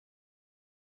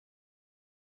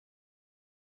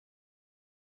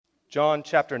John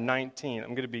chapter 19,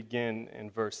 I'm going to begin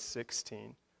in verse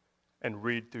 16 and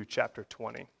read through chapter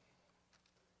 20.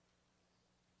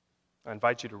 I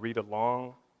invite you to read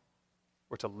along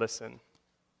or to listen.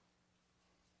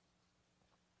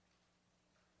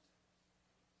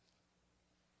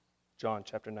 John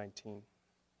chapter 19.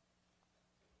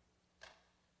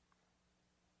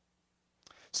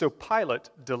 So Pilate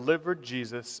delivered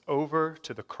Jesus over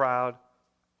to the crowd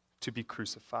to be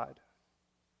crucified.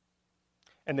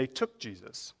 And they took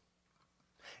Jesus,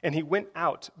 and he went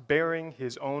out bearing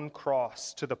his own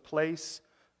cross to the place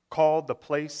called the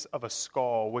place of a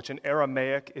skull, which in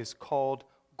Aramaic is called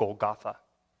Golgotha.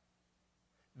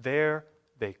 There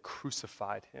they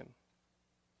crucified him,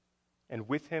 and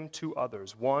with him 2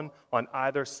 others, one on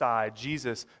either side,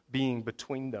 Jesus being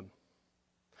between them.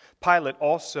 Pilate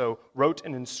also wrote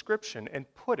an inscription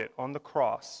and put it on the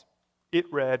cross. It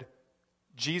read,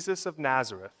 Jesus of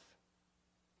Nazareth,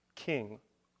 King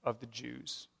of the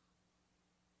Jews.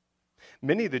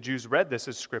 Many of the Jews read this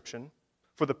inscription,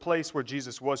 for the place where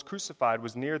Jesus was crucified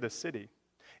was near the city,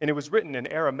 and it was written in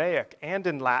Aramaic and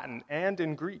in Latin and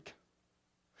in Greek.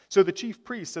 So the chief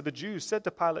priests of the Jews said to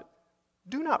Pilate,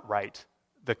 "Do not write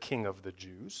the King of the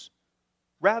Jews.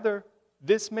 Rather,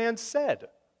 this man said,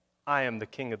 'I am the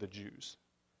King of the Jews.'"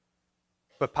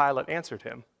 But Pilate answered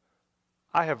him,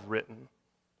 "I have written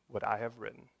what I have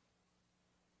written."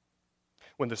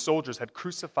 When the soldiers had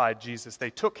crucified Jesus,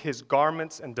 they took his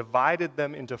garments and divided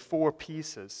them into 4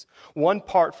 pieces, one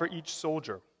part for each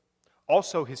soldier,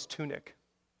 also his tunic.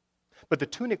 But the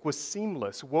tunic was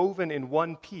seamless, woven in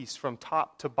one piece from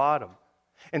top to bottom.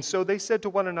 And so they said to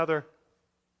one another,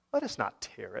 "Let us not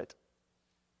tear it,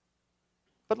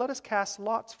 but let us cast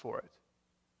lots for it,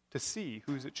 to see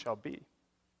whose it shall be."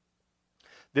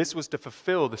 This was to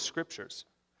fulfill the scriptures.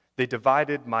 They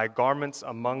divided my garments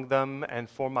among them, and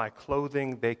for my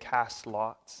clothing they cast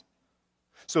lots.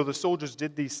 So the soldiers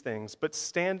did these things, but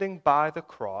standing by the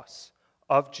cross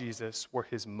of Jesus were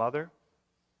his mother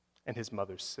and his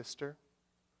mother's sister,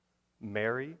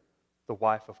 Mary, the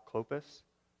wife of Clopas,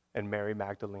 and Mary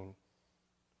Magdalene.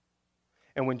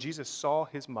 And when Jesus saw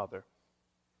his mother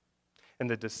and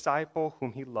the disciple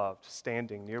whom he loved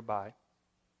standing nearby,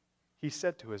 he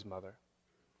said to his mother,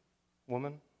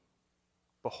 "Woman,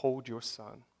 behold your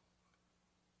son."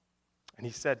 And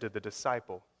he said to the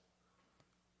disciple,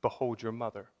 "Behold your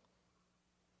mother."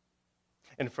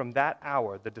 And from that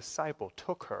hour the disciple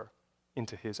took her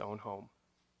into his own home.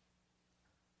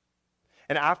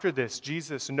 And after this,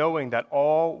 Jesus, knowing that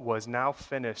all was now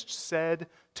finished, said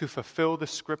to fulfill the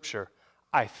scripture,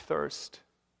 "I thirst."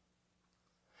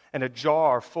 And a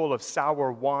jar full of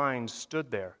sour wine stood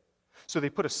there. So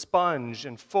they put a sponge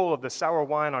and full of the sour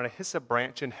wine on a hyssop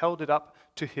branch and held it up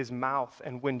to his mouth.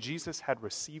 And when Jesus had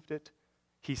received it,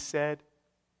 he said,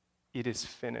 "It is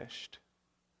finished."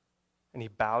 And he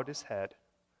bowed his head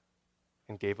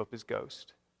and gave up his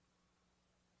ghost.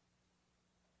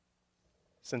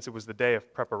 Since it was the day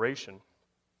of preparation,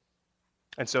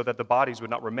 and so that the bodies would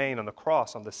not remain on the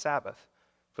cross on the Sabbath,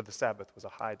 for the Sabbath was a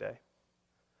high day,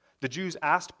 the Jews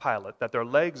asked Pilate that their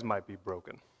legs might be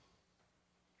broken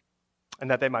and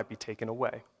that they might be taken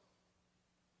away.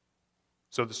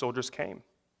 So the soldiers came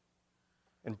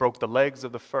and broke the legs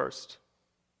of the first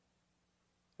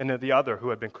and of the other who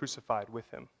had been crucified with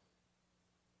him.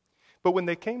 But when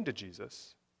they came to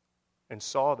Jesus and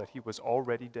saw that he was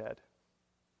already dead,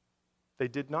 they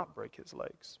did not break his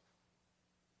legs.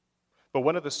 But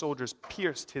one of the soldiers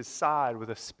pierced his side with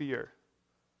a spear,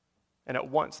 and at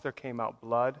once there came out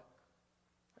blood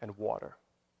and water.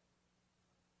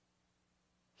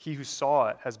 He who saw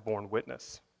it has borne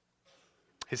witness.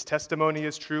 His testimony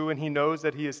is true, and he knows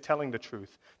that he is telling the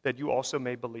truth, that you also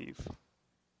may believe.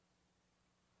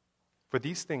 For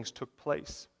these things took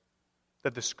place,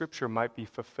 that the scripture might be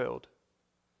fulfilled.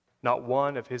 Not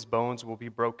one of his bones will be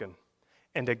broken.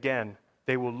 And again,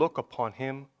 they will look upon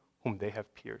him whom they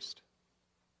have pierced.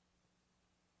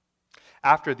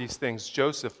 After these things,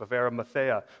 Joseph of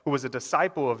Arimathea, who was a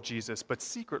disciple of Jesus, but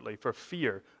secretly for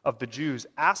fear of the Jews,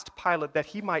 asked Pilate that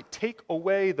he might take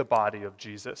away the body of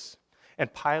Jesus.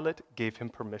 And Pilate gave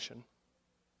him permission.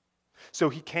 So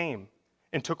he came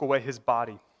and took away his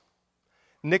body.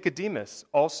 Nicodemus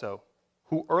also,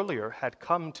 who earlier had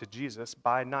come to Jesus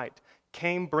by night,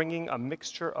 came bringing a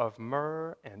mixture of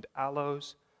myrrh and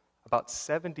aloes, about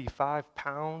 75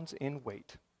 pounds in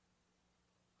weight.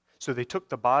 So they took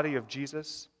the body of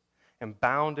Jesus and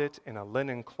bound it in a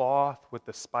linen cloth with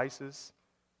the spices,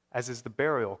 as is the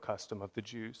burial custom of the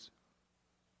Jews.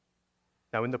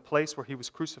 Now in the place where he was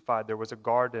crucified there was a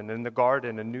garden, and in the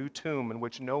garden a new tomb in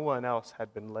which no one else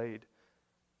had been laid.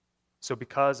 So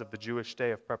because of the Jewish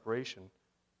day of preparation,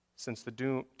 since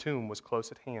the tomb was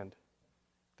close at hand,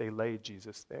 they laid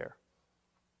Jesus there.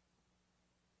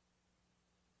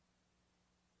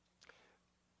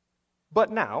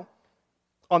 But now,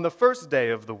 on the first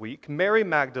day of the week, Mary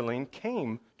Magdalene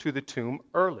came to the tomb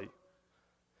early,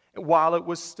 while it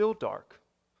was still dark,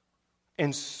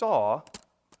 and saw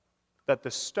that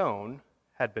the stone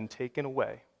had been taken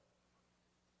away.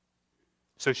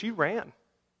 So she ran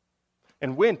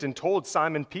and went and told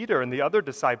Simon Peter and the other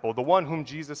disciple, the one whom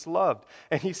Jesus loved.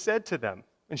 And she said to them,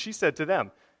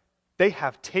 "They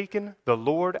have taken the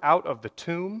Lord out of the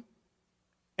tomb,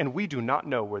 and we do not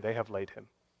know where they have laid him."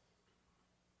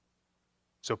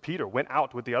 So Peter went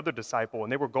out with the other disciple,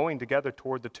 and they were going together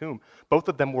toward the tomb. Both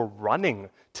of them were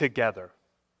running together.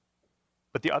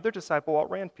 But the other disciple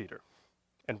outran Peter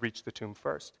and reached the tomb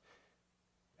first.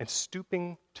 And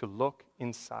stooping to look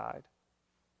inside,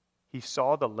 he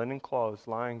saw the linen clothes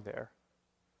lying there,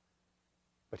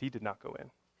 but he did not go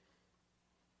in.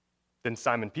 Then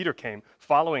Simon Peter came,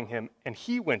 following him, and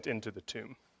he went into the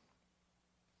tomb.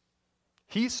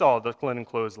 He saw the linen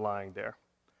clothes lying there,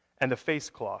 and the face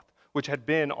cloth, which had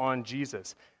been on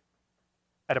Jesus,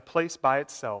 at a place by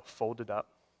itself, folded up.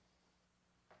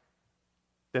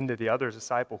 Then the other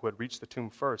disciple who had reached the tomb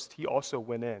first, he also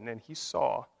went in, and he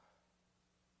saw,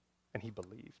 and he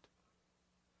believed.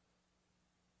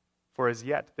 For as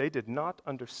yet they did not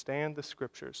understand the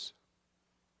scriptures,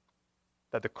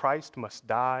 that the Christ must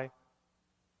die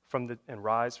and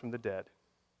rise from the dead.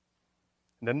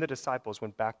 And then the disciples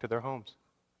went back to their homes.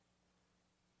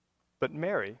 But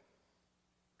Mary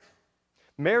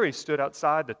stood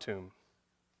outside the tomb,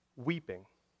 weeping.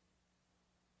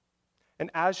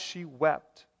 And as she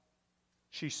wept,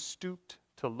 she stooped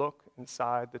to look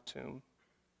inside the tomb.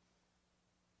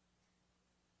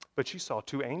 But she saw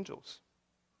two angels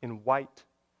in white,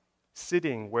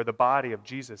 sitting where the body of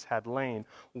Jesus had lain,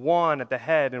 one at the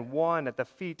head and one at the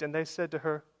feet. And they said to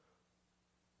her,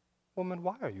 "Woman,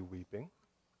 why are you weeping?"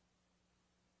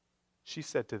 She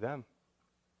said to them,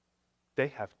 "They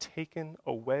have taken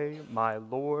away my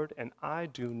Lord, and I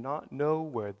do not know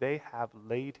where they have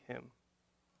laid him."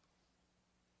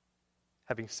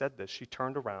 Having said this, she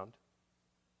turned around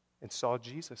and saw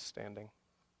Jesus standing.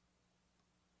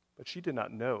 But she did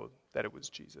not know that it was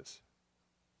Jesus.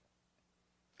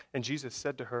 And Jesus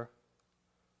said to her,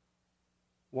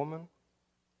 "Woman,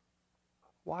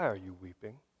 why are you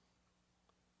weeping?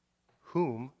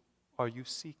 Whom are you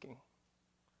seeking?"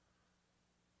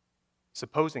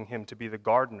 Supposing him to be the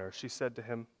gardener, she said to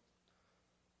him,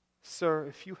 "Sir,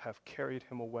 if you have carried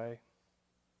him away,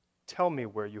 tell me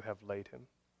where you have laid him,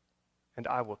 and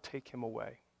I will take him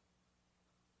away."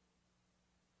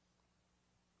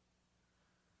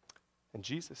 And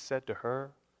Jesus said to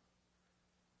her,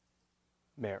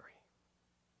 "Mary."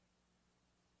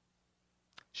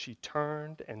 She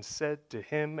turned and said to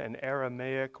him in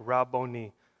Aramaic,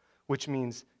 "Rabboni," which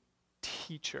means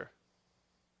teacher.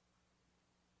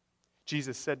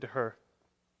 Jesus said to her,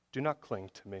 "Do not cling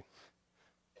to me,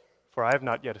 for I have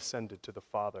not yet ascended to the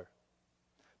Father.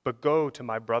 But go to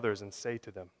my brothers and say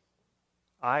to them,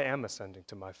 I am ascending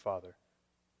to my Father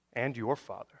and your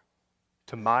Father,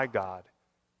 to my God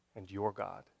and your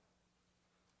God."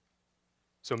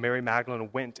 So Mary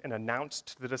Magdalene went and announced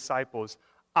to the disciples,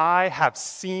 "I have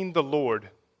seen the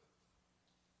Lord,"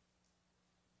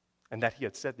 and that he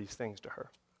had said these things to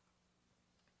her.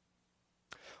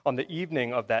 On the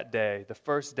evening of that day, the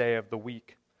first day of the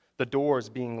week, the doors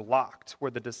being locked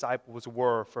where the disciples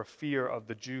were for fear of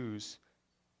the Jews,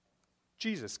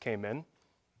 Jesus came in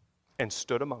and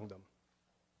stood among them.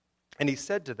 And he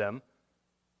said to them,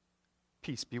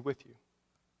 "Peace be with you."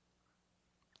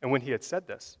 And when he had said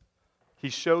this, he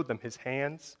showed them his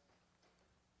hands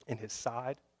and his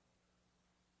side.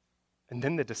 And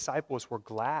then the disciples were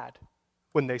glad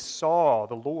when they saw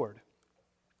the Lord.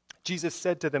 Jesus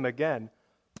said to them again,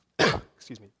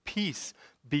 "Peace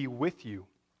be with you.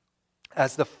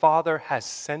 As the Father has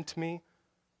sent me,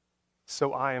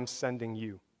 so I am sending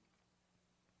you."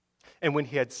 And when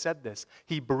he had said this,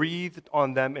 he breathed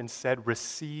on them and said,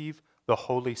 "Receive the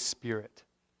Holy Spirit.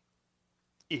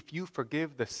 If you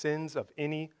forgive the sins of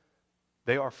any,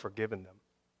 they are forgiven them.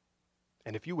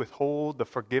 And if you withhold the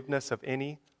forgiveness of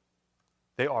any,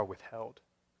 they are withheld."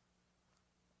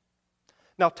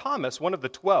 Now Thomas, one of the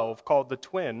 12, called the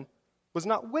twin, was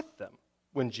not with them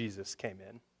when Jesus came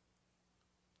in.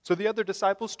 So the other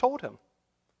disciples told him,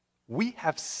 "We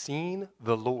have seen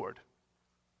the Lord."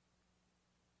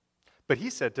 But he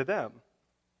said to them,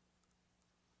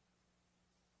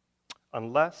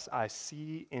 "Unless I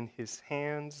see in his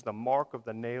hands the mark of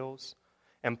the nails,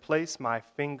 and place my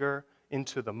finger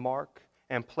into the mark,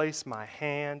 and place my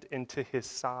hand into his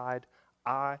side,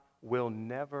 I will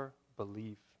never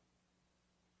believe.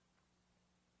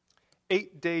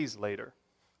 8 days later,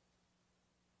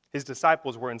 his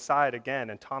disciples were inside again,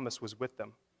 and Thomas was with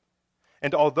them.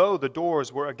 And although the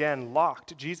doors were again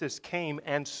locked, Jesus came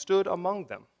and stood among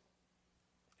them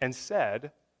and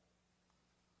said,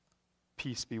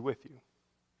 "Peace be with you."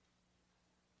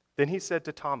 Then he said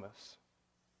to Thomas,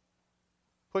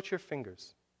 "Put your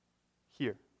fingers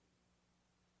here.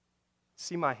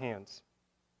 See my hands.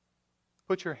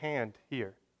 Put your hand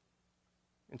here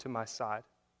into my side.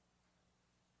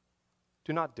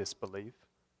 Do not disbelieve,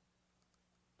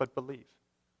 but believe."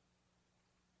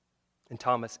 And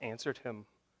Thomas answered him,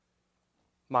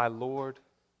 "My Lord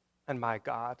and my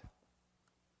God."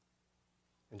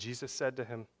 And Jesus said to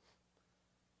him,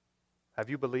 "Have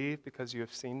you believed because you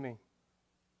have seen me?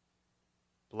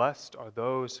 Blessed are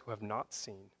those who have not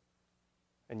seen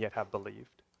and yet have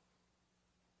believed."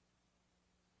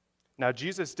 Now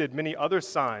Jesus did many other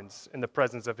signs in the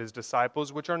presence of his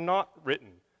disciples, which are not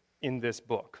written in this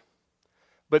book.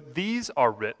 But these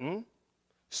are written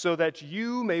so that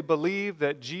you may believe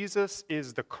that Jesus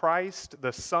is the Christ,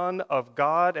 the Son of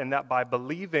God, and that by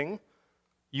believing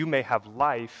you may have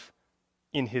life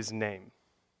in his name.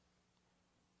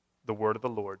 The word of the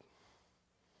Lord.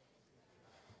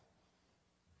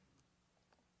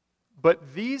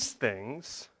 But these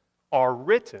things are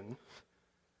written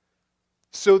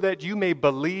so that you may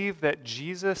believe that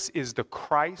Jesus is the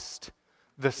Christ,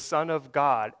 the Son of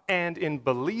God, and in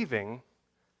believing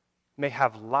may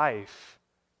have life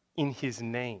in his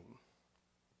name.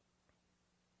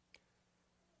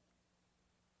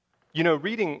 You know,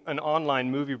 reading an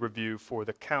online movie review for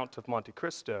The Count of Monte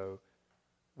Cristo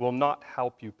will not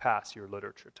help you pass your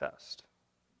literature test,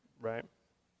 right?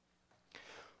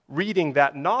 Reading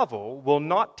that novel will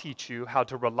not teach you how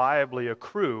to reliably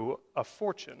accrue a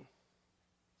fortune.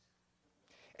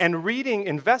 And reading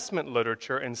investment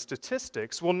literature and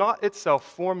statistics will not itself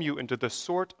form you into the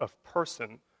sort of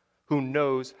person who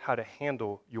knows how to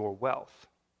handle your wealth.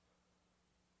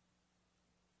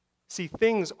 See,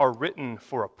 things are written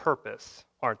for a purpose,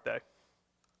 aren't they?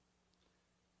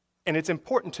 And it's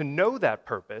important to know that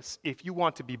purpose if you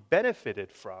want to be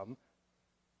benefited from,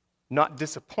 not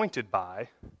disappointed by,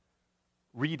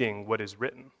 reading what is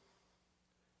written.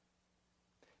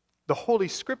 The Holy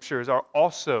Scriptures are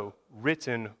also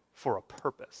written for a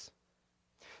purpose.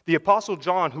 The Apostle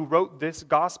John, who wrote this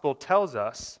gospel, tells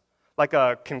us, like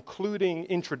a concluding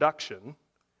introduction,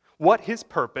 what his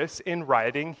purpose in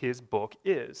writing his book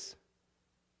is.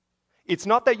 It's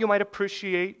not that you might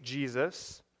appreciate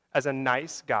Jesus as a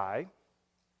nice guy,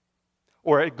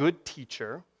 or a good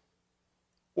teacher,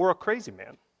 or a crazy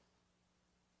man.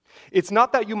 It's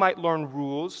not that you might learn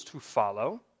rules to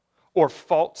follow, or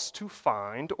faults to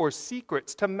find, or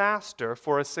secrets to master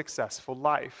for a successful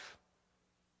life.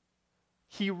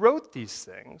 He wrote these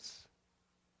things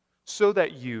so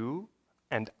that you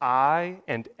and I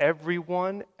and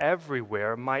everyone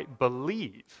everywhere might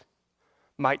believe,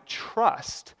 might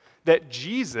trust that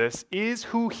Jesus is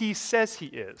who he says he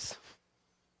is,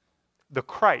 the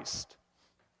Christ,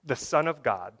 the Son of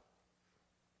God.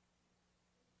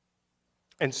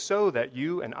 And so that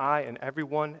you and I and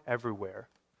everyone everywhere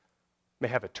may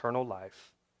have eternal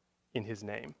life in his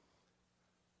name.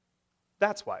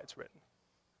 That's why it's written.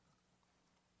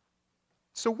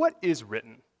 So what is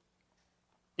written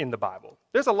in the Bible?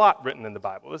 There's a lot written in the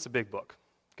Bible. It's a big book,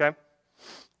 okay?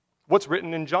 What's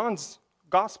written in John's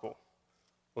gospel?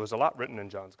 Well, there's a lot written in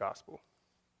John's gospel.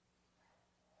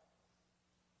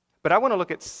 But I want to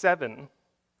look at 7.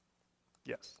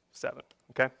 Yes, 7,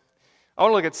 okay? I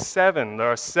want to look at 7. There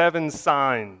are 7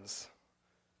 signs.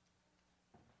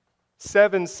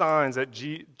 7 signs that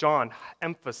John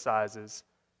emphasizes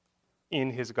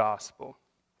in his gospel.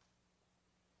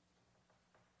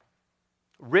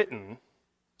 Written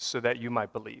so that you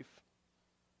might believe.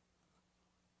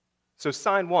 So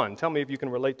sign 1, tell me if you can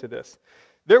relate to this.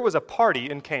 There was a party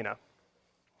in Cana.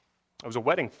 It was a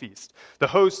wedding feast. The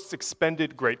hosts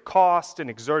expended great cost and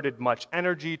exerted much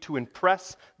energy to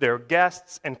impress their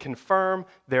guests and confirm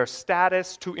their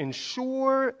status, to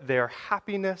ensure their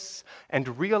happiness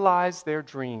and realize their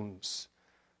dreams.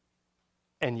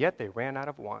 And yet they ran out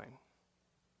of wine.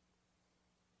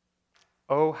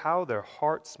 Oh, how their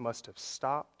hearts must have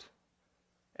stopped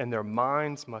and their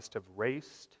minds must have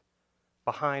raced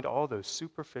behind all those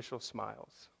superficial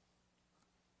smiles.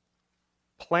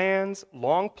 Plans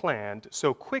long planned,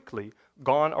 so quickly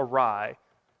gone awry,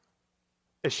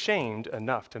 ashamed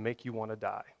enough to make you want to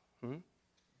die.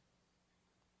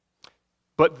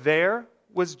 But there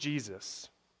was Jesus,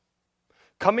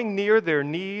 Coming near their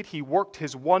need, he worked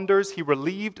his wonders. He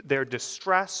relieved their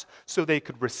distress so they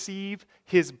could receive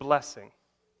his blessing.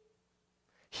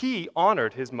 He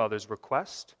honored his mother's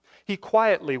request. He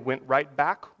quietly went right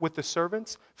back with the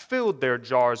servants, filled their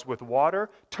jars with water,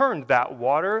 turned that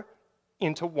water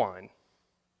into wine.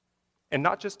 And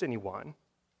not just any wine.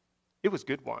 It was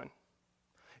good wine.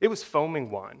 It was foaming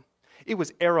wine. It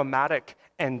was aromatic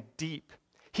and deep.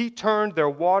 He turned their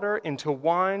water into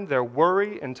wine, their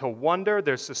worry into wonder,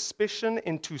 their suspicion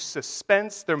into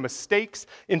suspense, their mistakes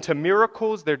into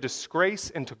miracles, their disgrace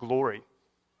into glory.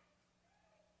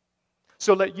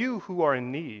 So let you who are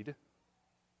in need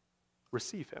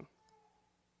receive him.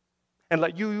 And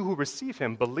let you who receive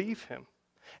him believe him.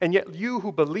 And yet you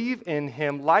who believe in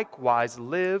him likewise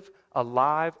live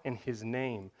alive in his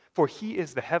name. For he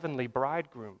is the heavenly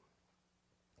bridegroom,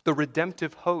 the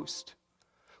redemptive host,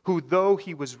 who, though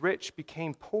he was rich,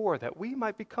 became poor that we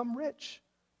might become rich.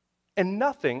 And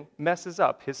nothing messes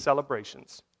up his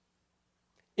celebrations.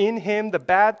 In him, the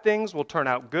bad things will turn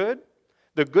out good,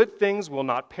 the good things will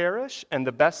not perish, and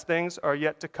the best things are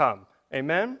yet to come.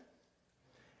 Amen?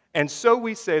 And so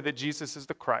we say that Jesus is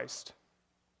the Christ,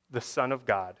 the Son of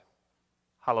God.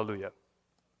 Hallelujah.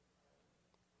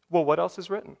 Well, what else is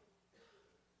written?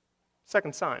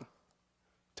 Second sign.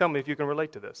 Tell me if you can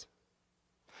relate to this.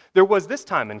 There was this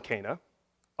time in Cana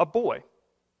a boy.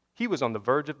 He was on the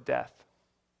verge of death,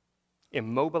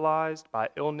 immobilized by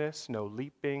illness, no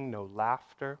leaping, no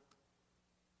laughter.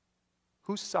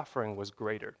 Whose suffering was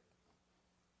greater?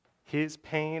 His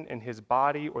pain in his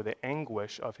body or the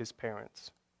anguish of his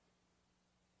parents?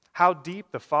 How deep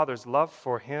the Father's love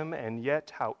for him, and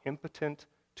yet how impotent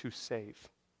to save.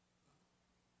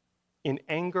 In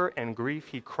anger and grief,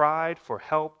 he cried for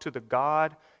help to the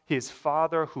God, his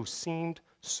Father, who seemed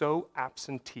so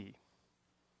absentee.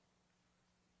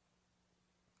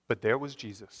 But there was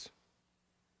Jesus.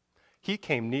 He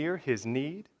came near his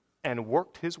need and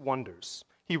worked his wonders.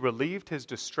 He relieved his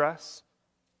distress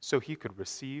so he could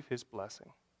receive his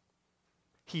blessing.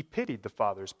 He pitied the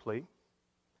Father's plea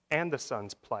and the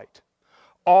Son's plight.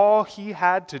 All he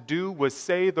had to do was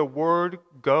say the word,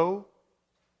 "Go,"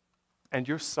 and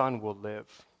your son will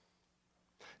live.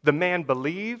 The man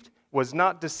believed, was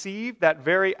not deceived. That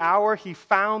very hour he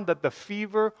found that the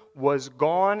fever was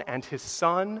gone and his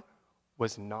son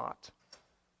was not.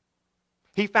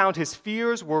 He found his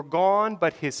fears were gone,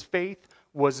 but his faith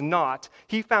was not.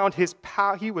 He found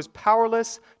he was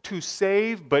powerless to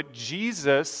save, but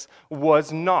Jesus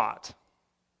was not.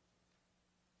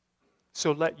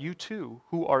 So let you too,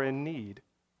 who are in need,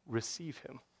 receive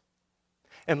him.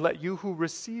 And let you who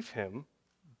receive him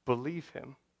believe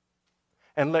him.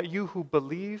 And let you who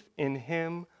believe in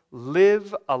him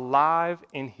live alive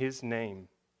in his name.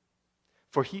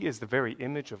 For he is the very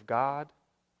image of God,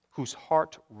 whose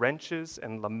heart wrenches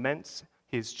and laments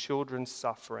his children's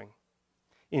suffering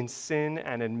in sin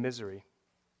and in misery,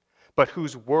 but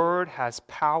whose word has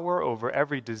power over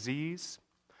every disease,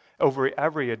 over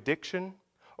every addiction,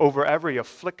 over every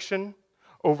affliction,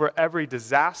 over every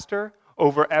disaster,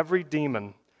 over every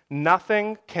demon.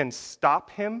 Nothing can stop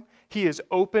him. He is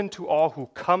open to all who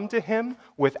come to him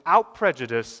without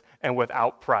prejudice and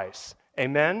without price.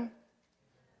 Amen?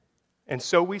 And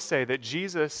so we say that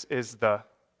Jesus is the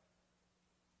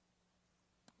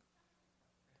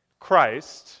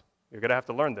Christ. You're going to have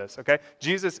to learn this, okay?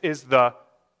 Jesus is the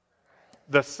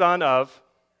Son of...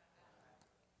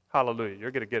 Hallelujah.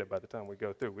 You're going to get it by the time we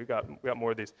go through. We got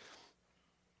more of these.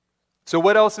 So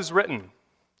what else is written?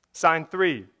 Sign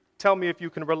 3. Tell me if you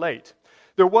can relate.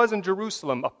 There was in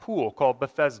Jerusalem a pool called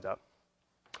Bethesda,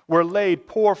 where laid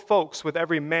poor folks with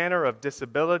every manner of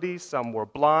disability. Some were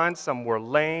blind, some were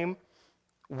lame,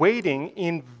 waiting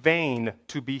in vain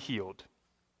to be healed.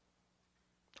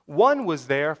 One was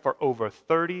there for over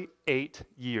 38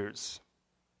 years.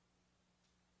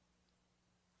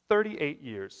 38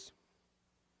 years.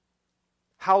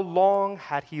 How long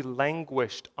had he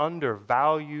languished,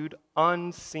 undervalued,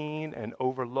 unseen, and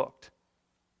overlooked?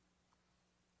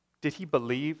 Did he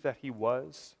believe that he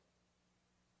was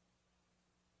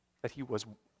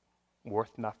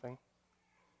worth nothing?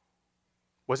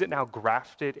 Was it now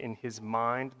grafted in his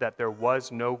mind that there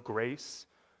was no grace?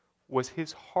 Was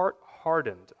his heart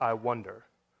hardened, I wonder,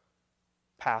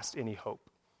 past any hope?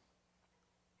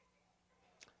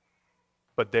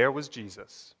 But there was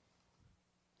Jesus.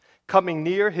 Coming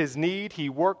near his need, he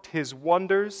worked his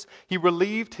wonders. He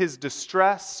relieved his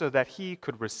distress so that he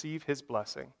could receive his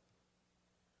blessing.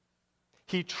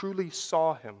 He truly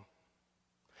saw him.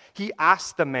 He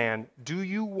asked the man, "Do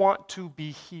you want to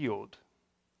be healed?"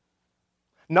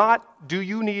 Not, "Do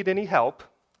you need any help?"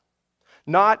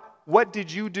 Not, "What did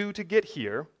you do to get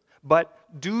here?" But,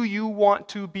 do you want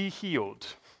to be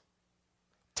healed?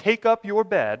 Take up your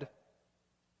bed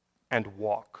and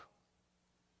walk."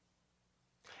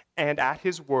 And at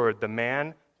his word, the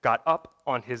man got up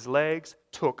on his legs,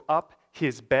 took up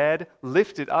his bed,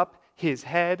 lifted up his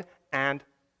head, and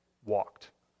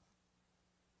walked.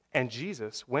 And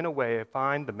Jesus went away to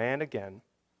find the man again,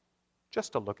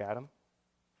 just to look at him,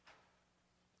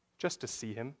 just to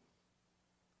see him,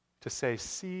 to say,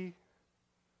 "See,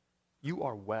 you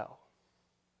are well."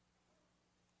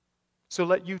 So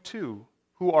let you too,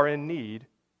 who are in need,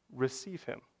 receive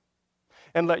him.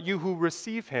 And let you who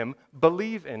receive him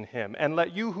believe in him. And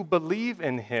let you who believe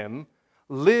in him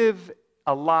live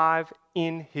alive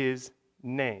in his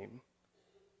name.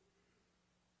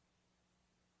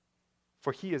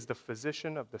 For he is the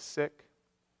physician of the sick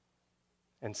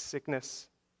and sickness,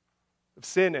 of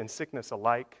sin and sickness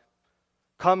alike,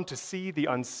 come to see the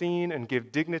unseen and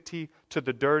give dignity to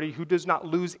the dirty, who does not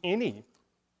lose any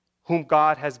whom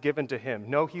God has given to him.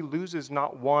 No, he loses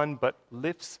not one, but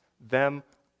lifts them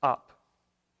up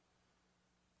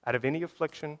out of any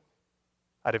affliction,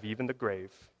 out of even the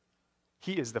grave.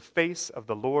 He is the face of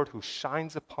the Lord who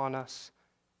shines upon us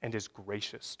and is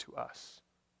gracious to us.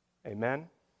 Amen?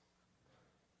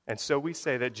 And so we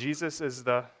say that Jesus is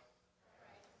the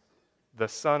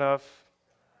Son of,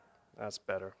 that's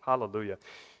better, hallelujah.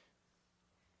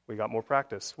 We got more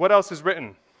practice. What else is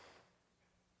written?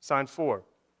 Sign 4.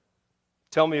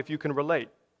 Tell me if you can relate.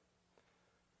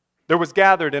 There was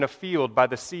gathered in a field by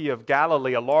the Sea of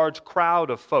Galilee a large crowd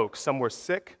of folks. Some were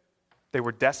sick, they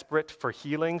were desperate for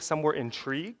healing. Some were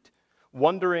intrigued,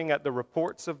 wondering at the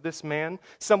reports of this man.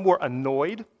 Some were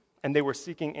annoyed, and they were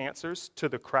seeking answers to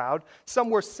the crowd. Some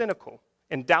were cynical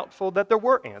and doubtful that there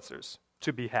were answers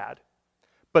to be had.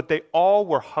 But they all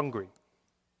were hungry.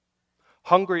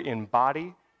 Hungry in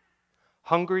body,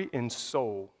 hungry in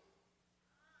soul.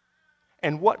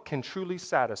 And what can truly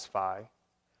satisfy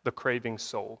the craving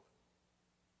soul?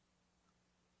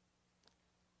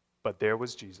 But there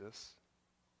was Jesus.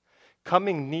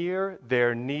 Coming near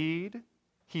their need,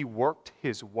 he worked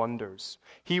his wonders.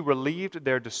 He relieved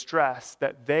their distress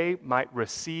that they might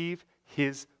receive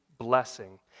his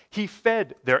blessing. He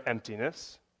fed their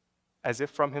emptiness as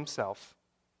if from himself.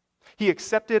 He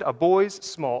accepted a boy's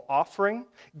small offering,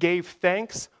 gave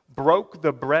thanks, broke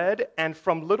the bread, and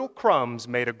from little crumbs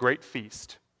made a great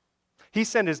feast. He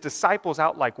sent his disciples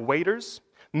out like waiters,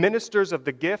 ministers of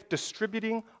the gift,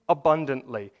 distributing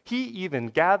abundantly. He even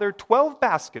gathered 12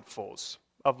 basketfuls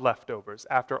of leftovers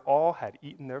after all had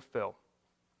eaten their fill.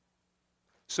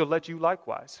 So let you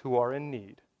likewise, who are in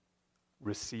need,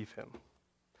 receive him.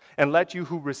 And let you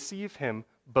who receive him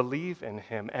believe in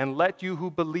him. And let you who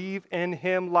believe in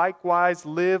him likewise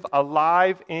live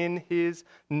alive in his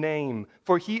name.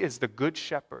 For he is the good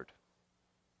shepherd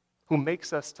who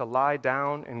makes us to lie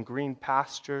down in green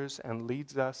pastures and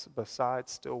leads us beside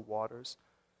still waters,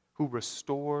 who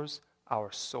restores our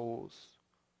souls,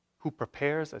 who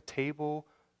prepares a table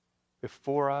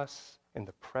before us in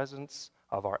the presence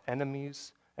of our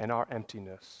enemies and our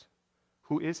emptiness,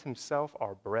 who is himself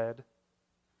our bread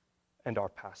and our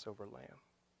Passover lamb.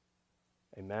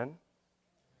 Amen?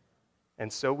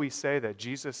 And so we say that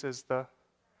Jesus is the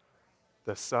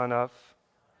Son of.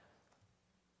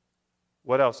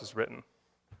 What else is written?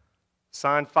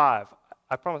 Sign 5.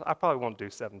 I promise I probably won't do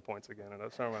 7 points again in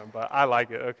a sermon, but I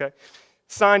like it, okay?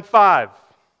 Sign 5.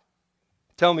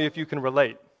 Tell me if you can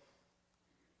relate.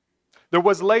 There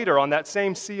was later on that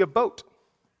same sea a boat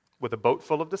with a boat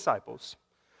full of disciples.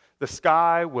 The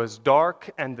sky was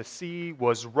dark and the sea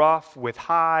was rough with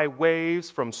high waves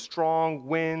from strong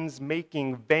winds,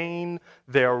 making vain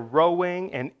their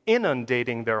rowing and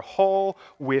inundating their hull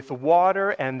with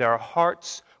water and their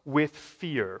hearts with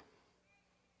fear.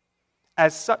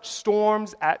 As such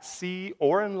storms at sea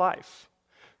or in life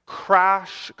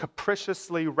crash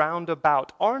capriciously round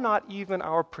about, are not even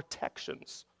our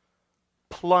protections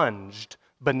plunged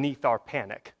beneath our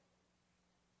panic?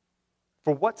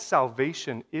 For what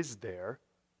salvation is there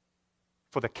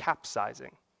for the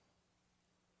capsizing?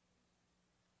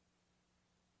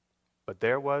 But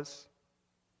there was,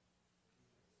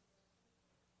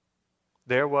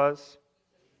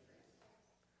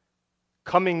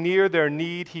 coming near their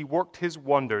need, he worked his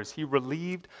wonders. He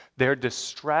relieved their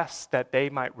distress that they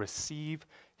might receive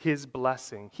his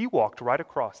blessing. He walked right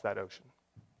across that ocean,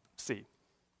 sea.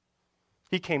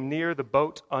 He came near the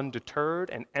boat undeterred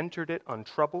and entered it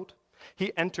untroubled.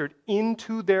 He entered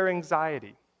into their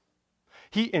anxiety.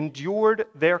 He endured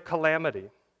their calamity.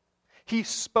 He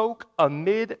spoke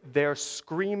amid their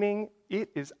screaming, "It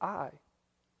is I.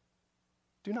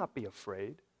 Do not be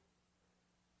afraid.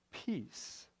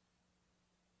 Peace.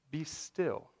 Be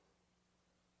still."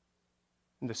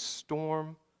 And the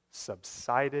storm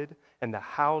subsided, and the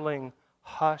howling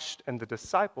hushed, and the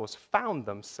disciples found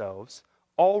themselves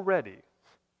already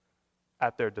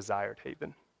at their desired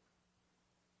haven.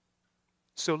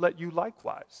 So let you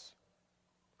likewise,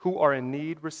 who are in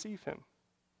need, receive him.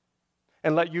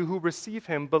 And let you who receive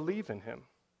him believe in him.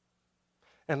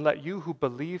 And let you who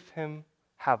believe him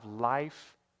have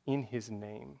life in his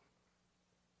name.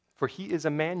 For he is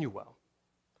Emmanuel,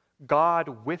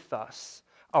 God with us,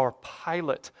 our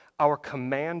pilot, our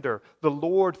commander, the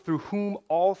Lord through whom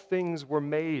all things were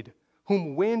made,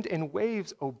 whom wind and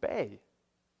waves obey.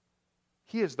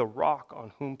 He is the rock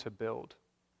on whom to build,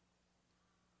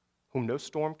 whom no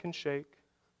storm can shake,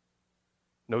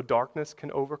 no darkness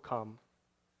can overcome.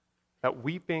 That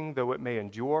weeping, though it may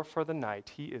endure for the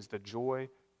night, he is the joy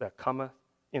that cometh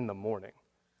in the morning.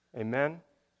 Amen?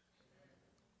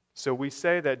 So we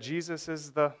say that Jesus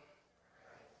is the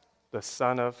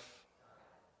Son of,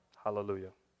 hallelujah.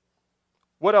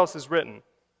 What else is written?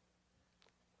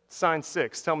 Sign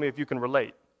 6, tell me if you can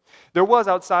relate. There was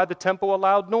outside the temple a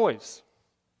loud noise,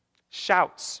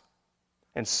 shouts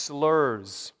and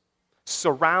slurs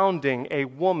surrounding a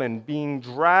woman being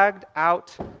dragged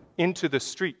out into the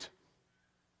street.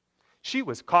 She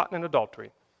was caught in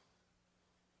adultery,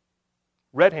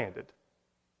 red-handed.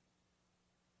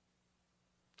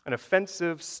 An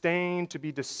offensive stain to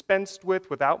be dispensed with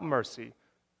without mercy.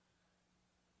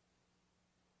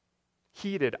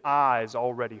 Heated eyes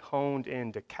already honed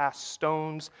in to cast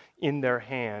stones in their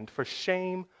hand, for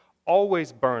shame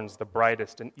always burns the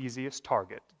brightest and easiest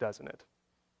target, doesn't it?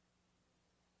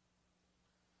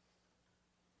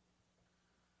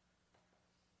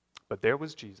 But there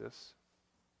was Jesus.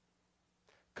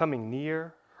 Coming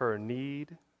near her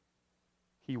need,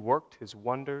 he worked his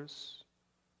wonders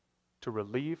to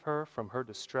relieve her from her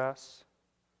distress,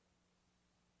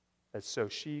 as so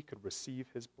she could receive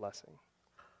his blessing.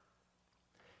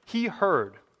 He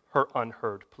heard her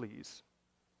unheard pleas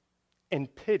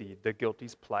and pitied the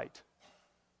guilty's plight.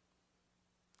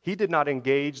 He did not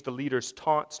engage the leader's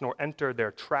taunts nor enter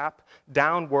their trap.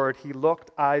 Downward he looked,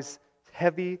 eyes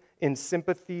heavy in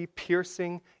sympathy,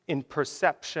 piercing in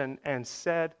perception, and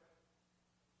said,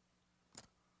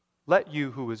 "Let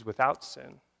you who is without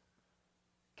sin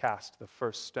cast the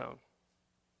first stone."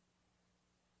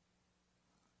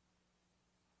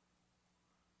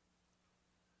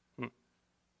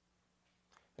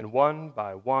 And one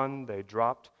by one they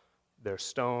dropped their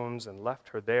stones and left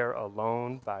her there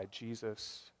alone by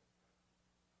Jesus,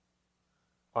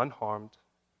 unharmed,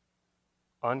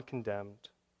 uncondemned,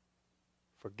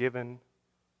 forgiven,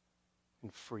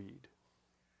 and freed.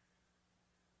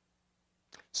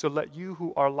 So let you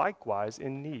who are likewise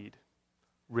in need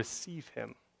receive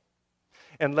him.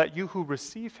 And let you who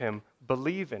receive him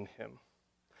believe in him.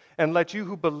 And let you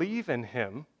who believe in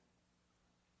him,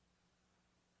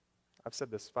 I've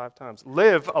said this 5 times,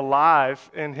 live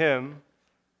alive in him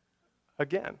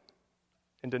again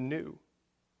and anew.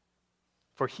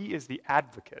 For he is the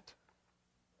advocate,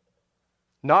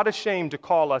 not ashamed to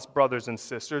call us brothers and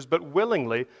sisters, but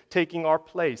willingly taking our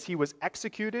place. He was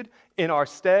executed in our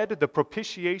stead, the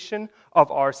propitiation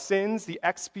of our sins, the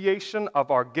expiation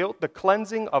of our guilt, the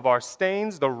cleansing of our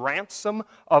stains, the ransom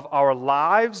of our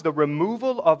lives, the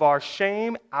removal of our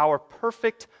shame, our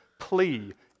perfect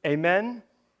plea. Amen?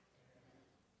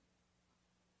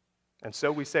 And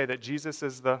so we say that Jesus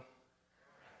is the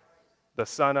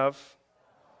Son of,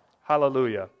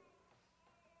 hallelujah.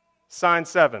 Sign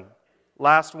 7.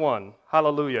 Last one.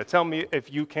 Hallelujah. Tell me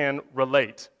if you can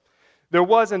relate. There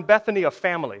was in Bethany a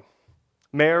family,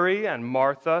 Mary and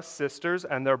Martha, sisters,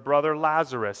 and their brother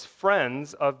Lazarus,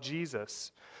 friends of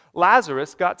Jesus.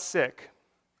 Lazarus got sick.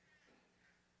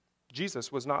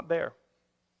 Jesus was not there.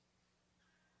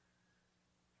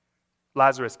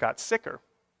 Lazarus got sicker.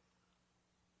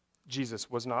 Jesus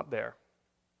was not there.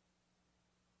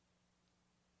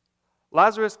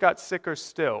 Lazarus got sicker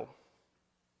still.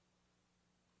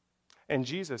 And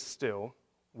Jesus still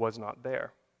was not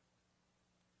there.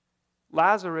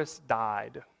 Lazarus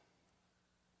died,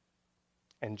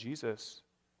 and Jesus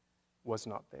was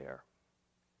not there.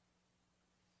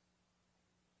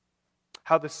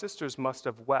 How the sisters must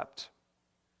have wept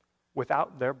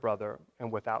without their brother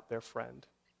and without their friend.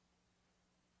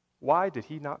 Why did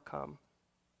he not come?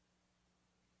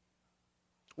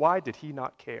 Why did he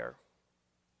not care?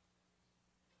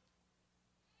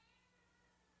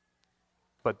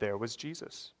 But there was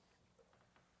Jesus.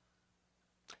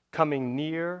 Coming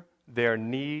near their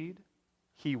need,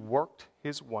 he worked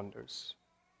his wonders.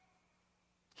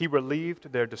 He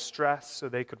relieved their distress so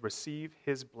they could receive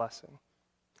his blessing.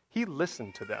 He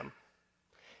listened to them.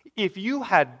 If you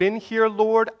had been here,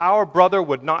 Lord, our brother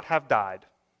would not have died.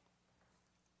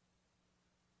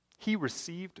 He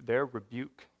received their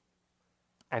rebuke,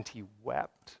 and he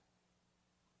wept.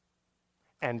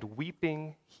 And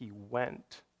weeping, he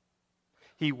went.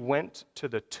 He went to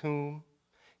the tomb.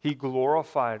 He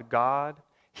glorified God.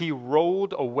 He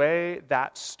rolled away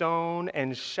that stone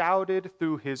and shouted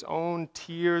through his own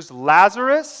tears,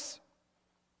 "Lazarus,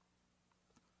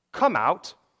 come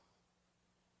out."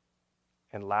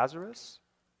 And Lazarus,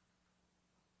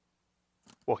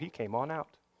 well, he came on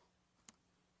out.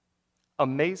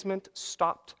 Amazement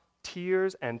stopped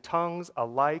tears and tongues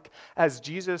alike as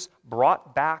Jesus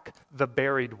brought back the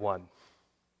buried one.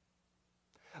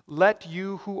 Let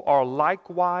you who are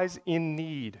likewise in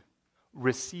need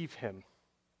receive him.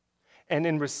 And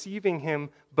in receiving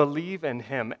him, believe in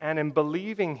him. And in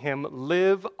believing him,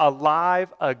 live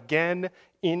alive again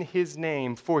in his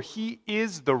name. For he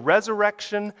is the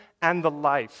resurrection and the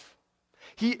life.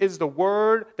 He is the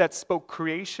word that spoke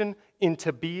creation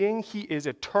into being. He is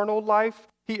eternal life.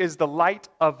 He is the light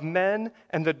of men,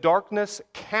 and the darkness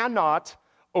cannot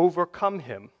overcome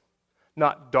him.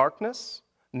 Not darkness,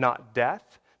 not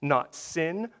death, not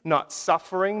sin, not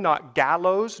suffering, not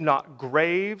gallows, not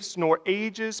graves, nor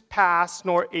ages past,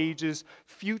 nor ages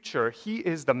future. He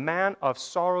is the man of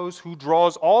sorrows who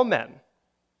draws all men,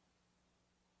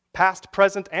 past,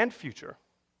 present, and future,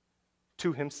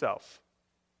 to himself.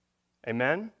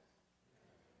 Amen?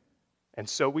 And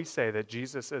so we say that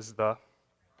Jesus is the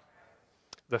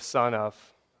Son of.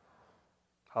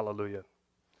 Hallelujah.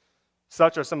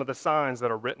 Such are some of the signs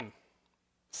that are written.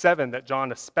 7 that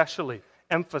John especially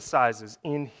emphasizes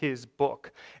in his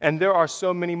book. And there are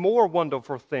so many more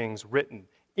wonderful things written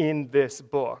in this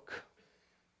book.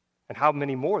 And how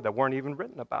many more that weren't even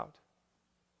written about.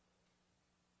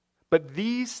 But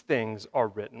these things are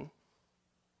written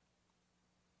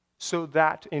so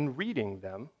that in reading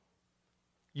them,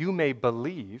 you may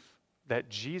believe that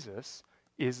Jesus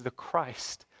is the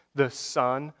Christ, the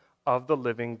Son of the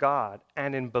living God,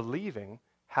 and in believing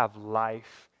have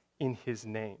life in his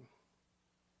name.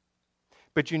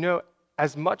 But you know,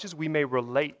 as much as we may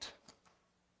relate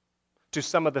to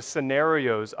some of the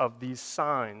scenarios of these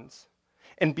signs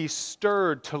and be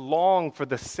stirred to long for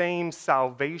the same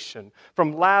salvation,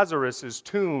 from Lazarus'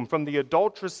 tomb, from the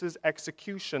adulteress'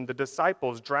 execution, the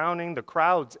disciples drowning, the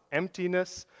crowd's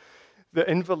emptiness, the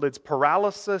invalid's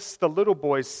paralysis, the little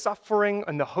boy's suffering,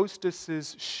 and the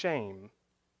hostess's shame.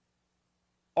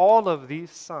 All of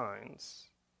these signs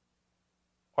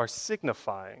are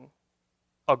signifying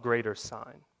a greater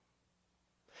sign.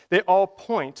 They all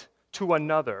point to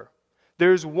another.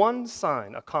 There's one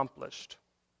sign accomplished,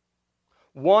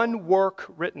 one work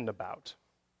written about,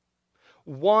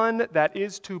 one that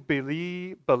is to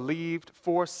be believed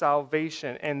for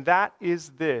salvation, and that is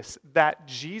this, that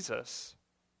Jesus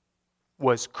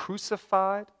was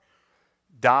crucified,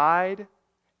 died,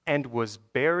 and was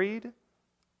buried,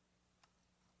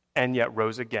 and yet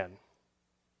rose again.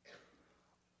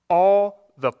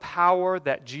 All the power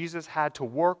that Jesus had to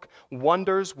work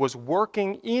wonders was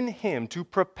working in him to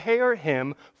prepare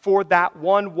him for that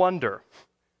one wonder.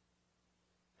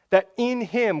 That in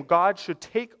him God should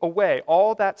take away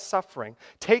all that suffering,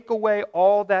 take away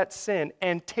all that sin,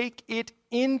 and take it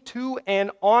into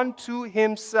and onto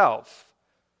himself.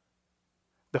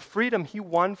 The freedom he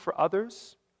won for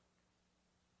others,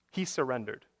 he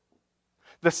surrendered.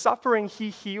 The suffering he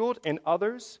healed in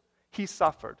others, he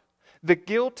suffered. The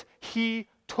guilt he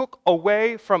took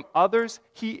away from others,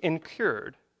 he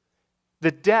incurred.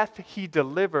 The death he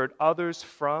delivered others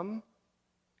from,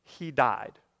 he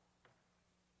died.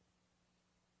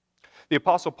 The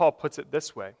Apostle Paul puts it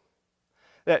this way,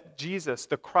 that Jesus,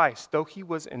 the Christ, though he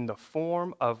was in the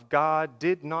form of God,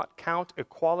 did not count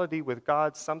equality with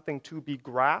God something to be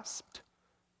grasped,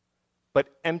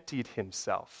 but emptied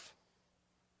himself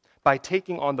by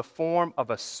taking on the form of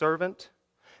a servant,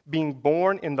 being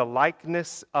born in the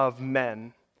likeness of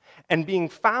men, and being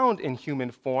found in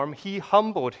human form, he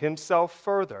humbled himself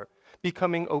further,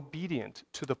 becoming obedient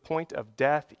to the point of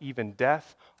death, even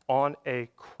death on a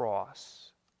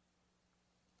cross.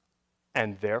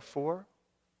 And therefore,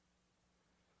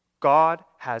 God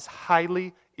has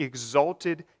highly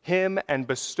exalted him and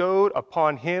bestowed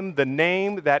upon him the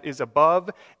name that is above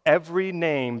every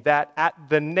name, that at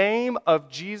the name of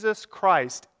Jesus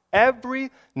Christ, every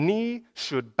knee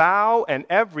should bow and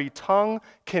every tongue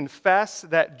confess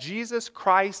that Jesus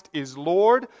Christ is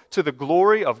Lord, to the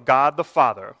glory of God the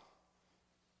Father.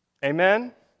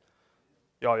 Amen?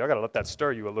 Y'all got to let that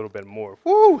stir you a little bit more.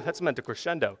 Woo, that's meant to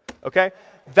crescendo, okay?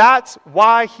 That's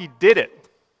why he did it.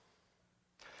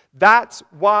 That's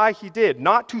why he did.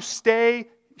 Not to stay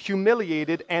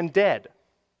humiliated and dead,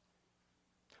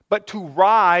 but to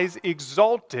rise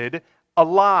exalted,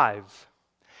 alive.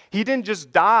 He didn't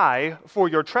just die for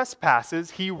your trespasses,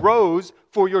 he rose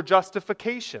for your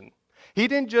justification. He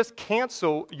didn't just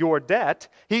cancel your debt,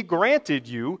 he granted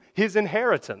you his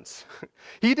inheritance.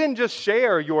 He didn't just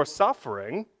share your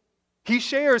suffering, he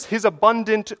shares his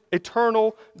abundant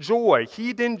eternal joy.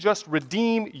 He didn't just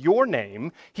redeem your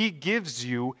name, he gives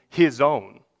you his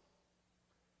own.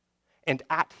 And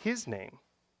at his name,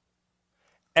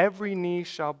 every knee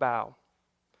shall bow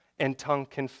and tongue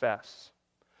confess,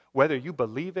 whether you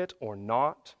believe it or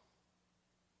not,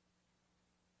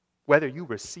 whether you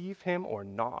receive him or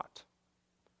not,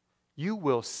 you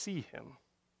will see him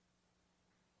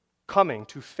coming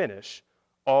to finish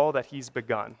all that he's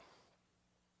begun.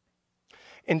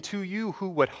 And to you who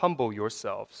would humble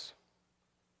yourselves,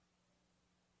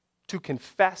 to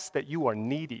confess that you are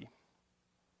needy,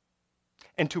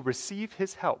 and to receive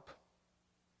his help,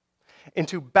 and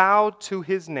to bow to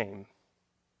his name,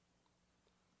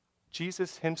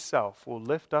 Jesus himself will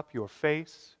lift up your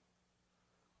face,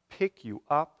 pick you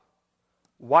up,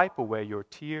 wipe away your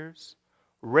tears,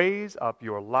 raise up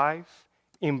your life,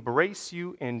 embrace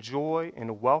you in joy,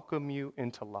 and welcome you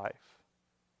into life.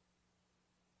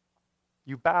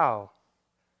 You bow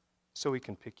so he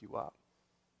can pick you up.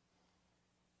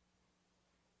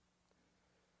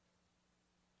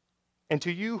 And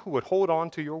to you who would hold on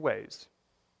to your ways,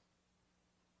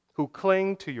 who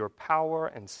cling to your power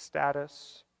and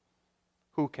status,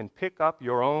 who can pick up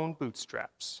your own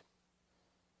bootstraps,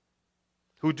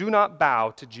 who do not bow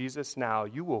to Jesus now,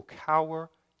 you will cower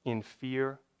in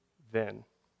fear then.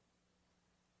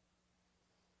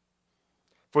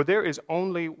 For there is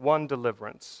only one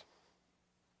deliverance.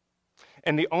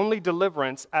 And the only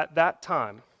deliverance at that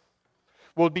time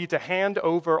will be to hand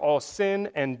over all sin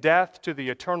and death to the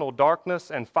eternal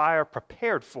darkness and fire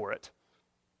prepared for it,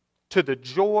 to the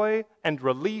joy and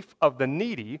relief of the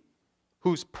needy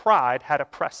whose pride had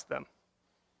oppressed them.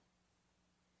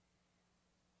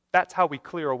 That's how we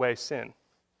clear away sin,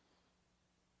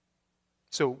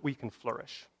 so we can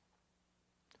flourish.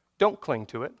 Don't cling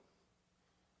to it.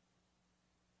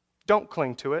 Don't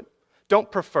cling to it. Don't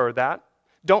prefer that.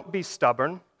 Don't be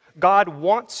stubborn. God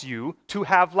wants you to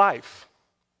have life.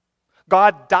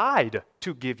 God died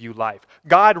to give you life.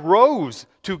 God rose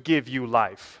to give you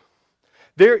life.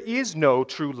 There is no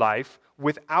true life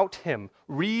without him.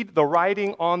 Read the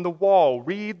writing on the wall.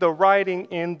 Read the writing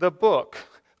in the book.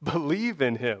 Believe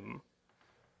in him.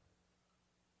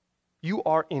 You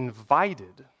are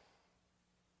invited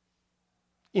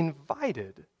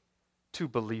to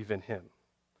believe in him.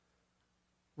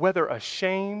 Whether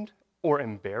ashamed or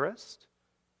embarrassed,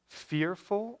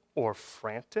 fearful or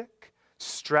frantic,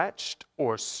 stretched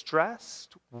or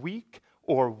stressed, weak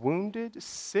or wounded,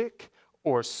 sick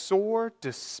or sore,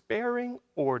 despairing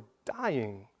or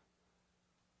dying,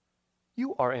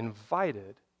 you are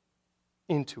invited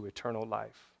into eternal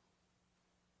life.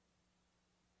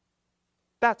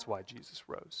 That's why Jesus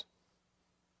rose.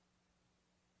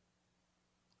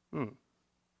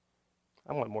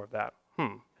 I want more of that.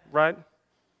 Right?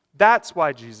 That's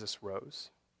why Jesus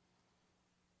rose.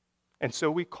 And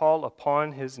so we call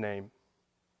upon his name,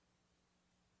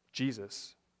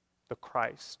 Jesus, the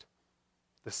Christ,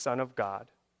 the Son of God,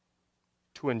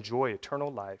 to enjoy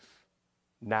eternal life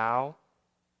now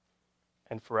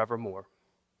and forevermore.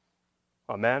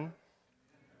 Amen.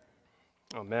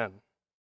 Amen.